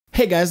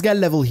Hey guys, got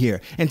Level here,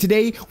 and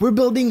today we're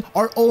building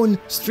our own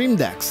Stream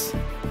Decks.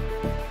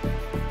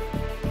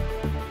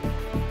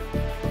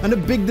 And a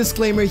big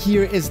disclaimer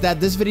here is that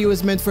this video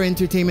is meant for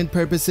entertainment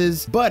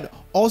purposes, but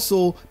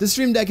also the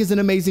Stream Deck is an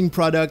amazing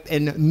product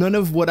and none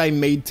of what I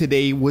made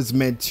today was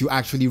meant to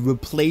actually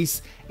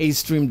replace a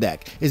Stream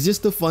Deck. It's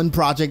just a fun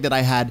project that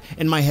I had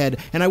in my head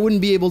and I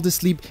wouldn't be able to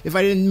sleep if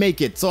I didn't make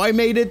it. So I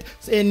made it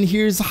and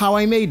here's how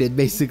I made it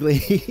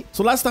basically.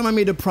 So last time I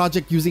made a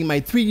project using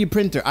my 3D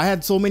printer, I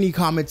had so many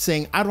comments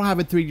saying I don't have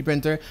a 3D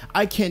printer,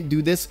 I can't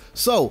do this.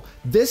 So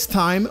this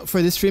time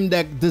for the Stream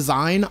Deck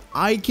design,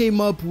 I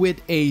came up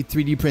with a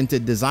 3D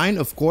printed design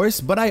of course,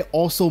 but I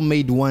also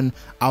made one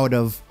out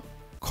of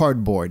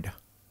cardboard.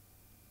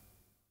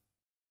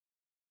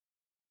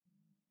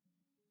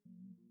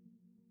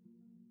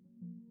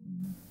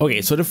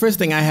 Okay, so the first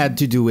thing I had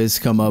to do is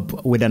come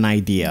up with an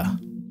idea.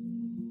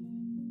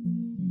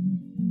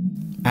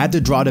 I had to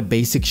draw the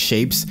basic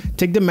shapes,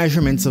 take the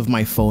measurements of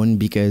my phone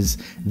because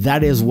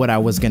that is what I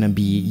was gonna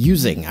be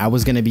using. I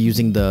was gonna be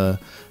using the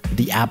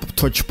app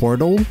Touch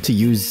Portal to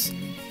use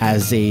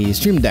as a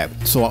Stream Deck.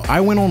 So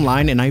I went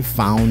online and I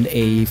found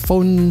a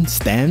phone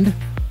stand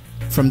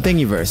from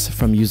Thingiverse,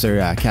 from user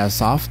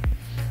Castsoft,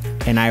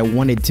 and I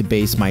wanted to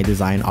base my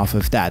design off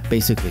of that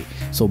basically.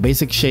 So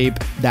basic shape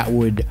that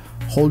would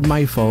hold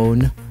my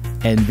phone,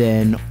 and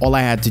then all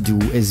I had to do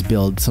is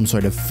build some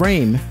sort of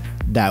frame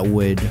that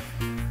would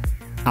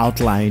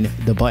outline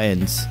the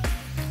buttons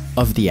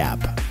of the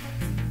app.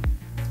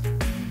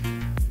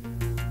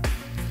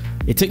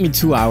 It took me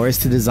 2 hours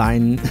to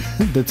design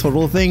the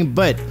total thing,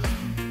 but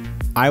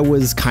I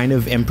was kind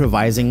of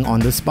improvising on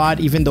the spot.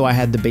 Even though I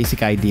had the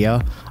basic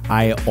idea,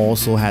 I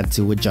also had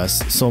to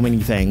adjust so many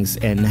things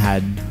and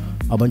had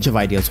a bunch of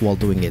ideas while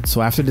doing it.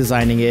 So after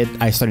designing it,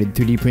 I started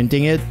 3D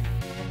printing it.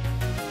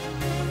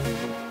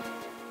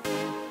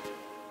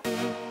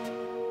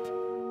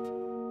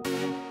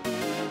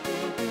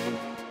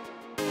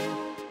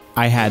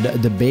 I had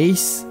the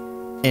base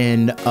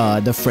and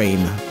the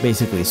frame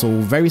basically. So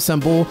very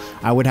simple.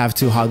 I would have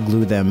to hot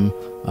glue them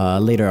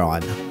later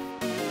on.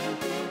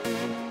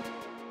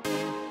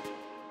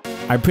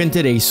 I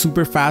printed a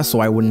super fast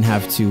so I wouldn't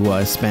have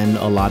to spend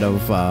a lot of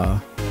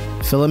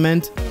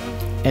filament.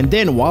 And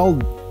then while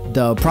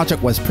the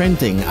project was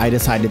printing, I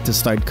decided to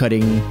start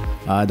cutting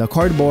the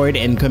cardboard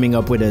and coming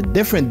up with a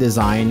different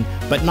design,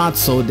 but not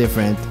so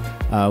different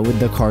with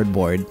the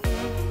cardboard.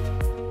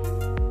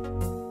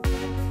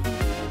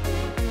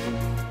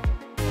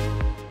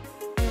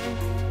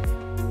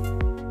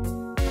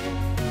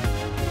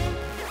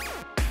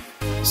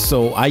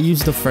 So I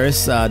used the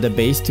first, the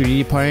base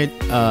 3D part,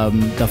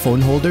 the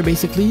phone holder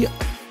basically,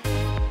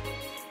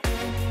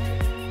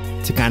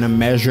 to kind of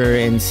measure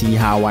and see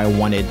how I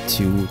want it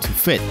to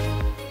fit.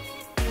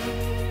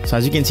 So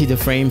as you can see, the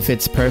frame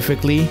fits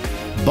perfectly,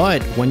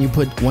 but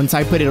once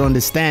I put it on the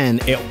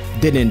stand, it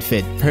didn't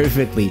fit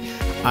perfectly.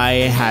 I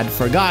had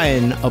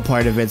forgotten a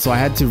part of it, so I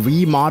had to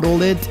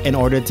remodel it in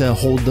order to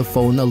hold the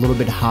phone a little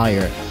bit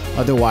higher.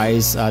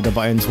 Otherwise, the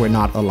buttons were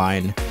not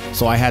aligned.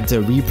 So I had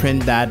to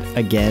reprint that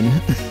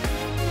again.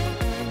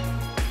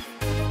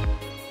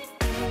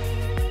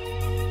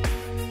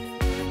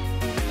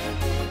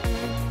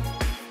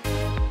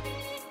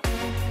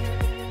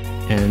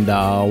 And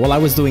while I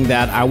was doing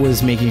that, I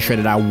was making sure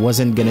that I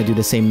wasn't gonna do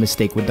the same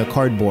mistake with the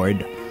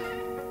cardboard.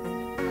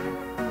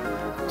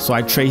 So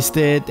I traced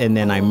it and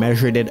then I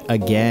measured it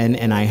again,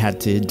 and I had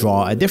to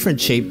draw a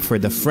different shape for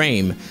the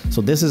frame.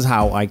 So this is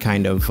how I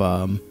kind of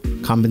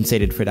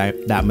compensated for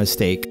that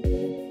mistake.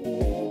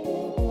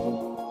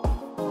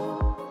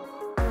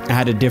 I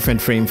had a different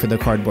frame for the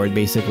cardboard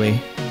basically.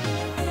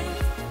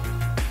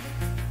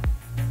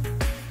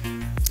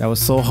 That was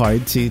so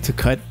hard to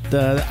cut.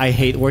 I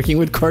hate working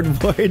with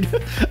cardboard.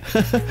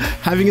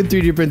 Having a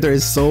 3D printer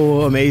is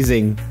so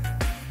amazing.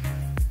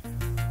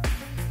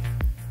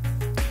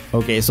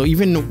 Okay, so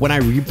even when I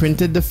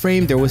reprinted the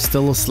frame, there was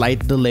still a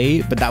slight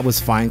delay, but that was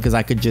fine because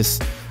I could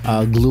just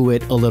glue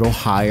it a little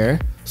higher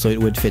so it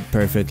would fit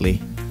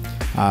perfectly.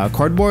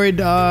 Cardboard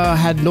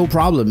had no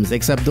problems,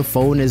 except the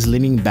phone is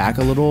leaning back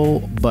a little,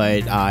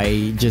 but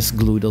I just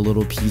glued a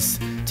little piece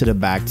to the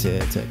back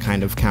to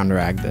kind of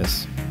counteract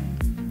this.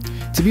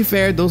 To be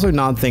fair, those are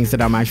not things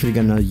that I'm actually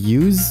gonna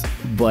use,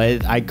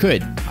 but I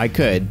could,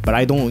 but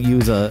I don't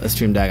use a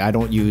Stream Deck. I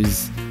don't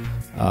use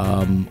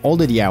all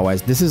the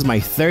DIYs. This is my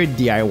third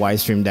DIY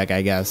Stream Deck,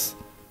 I guess.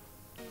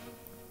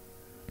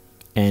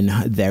 And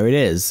there it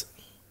is.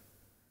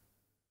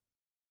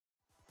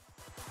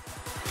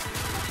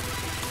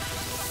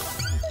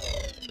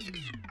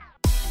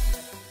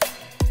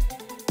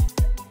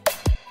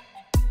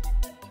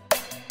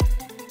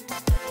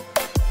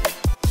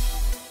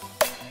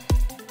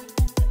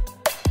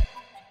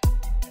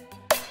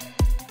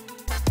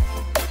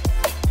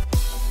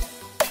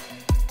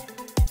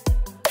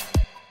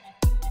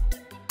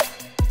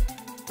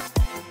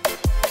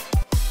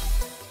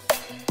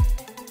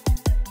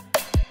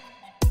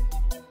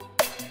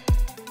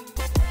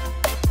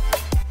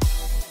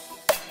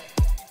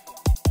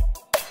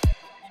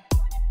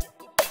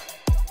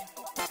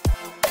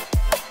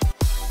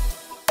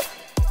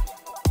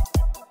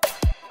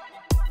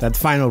 That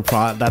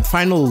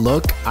final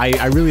look,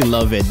 I really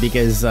love it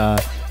because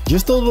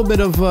just a little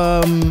bit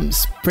of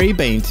spray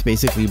paint,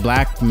 basically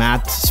black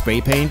matte spray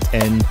paint,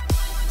 and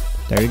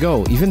there you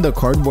go. Even the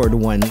cardboard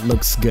one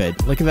looks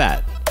good. Look at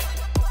that.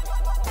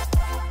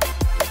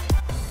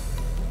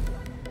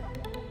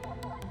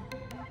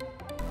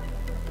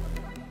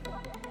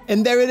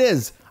 And there it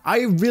is.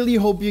 I really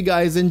hope you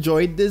guys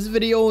enjoyed this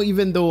video,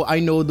 even though I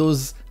know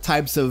those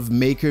types of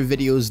maker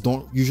videos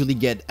don't usually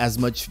get as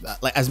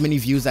many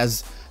views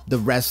as the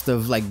rest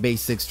of like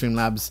basic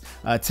Streamlabs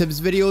tips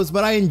videos,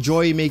 but I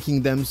enjoy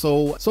making them.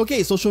 So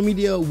okay, social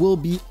media will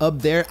be up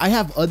there. I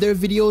have other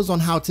videos on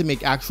how to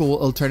make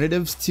actual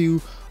alternatives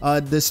to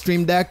the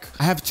Stream Deck.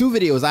 I have 2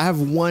 videos. I have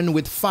one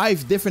with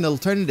 5 different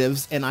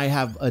alternatives, and I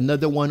have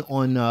another one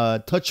on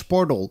Touch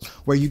Portal,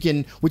 where you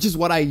can, which is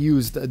what I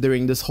used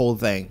during this whole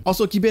thing.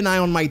 Also, keep an eye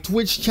on my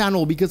Twitch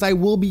channel because I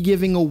will be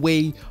giving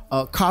away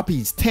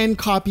 10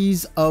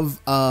 copies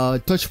of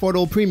Touch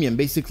Portal Premium.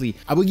 Basically,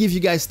 I will give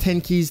you guys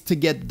 10 keys to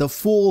get the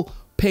full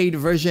paid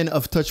version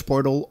of Touch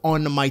Portal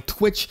on my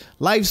Twitch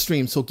live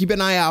stream, so keep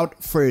an eye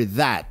out for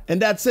that.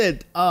 And that's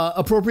it.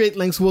 Appropriate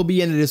links will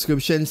be in the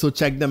description, so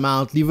check them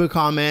out. Leave a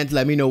comment,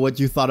 let me know what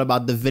you thought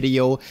about the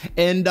video,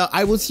 and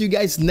I will see you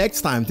guys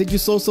next time. Thank you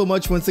so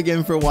much once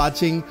again for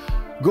watching.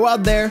 Go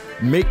out there,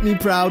 make me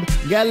proud,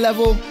 get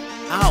level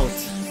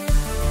out.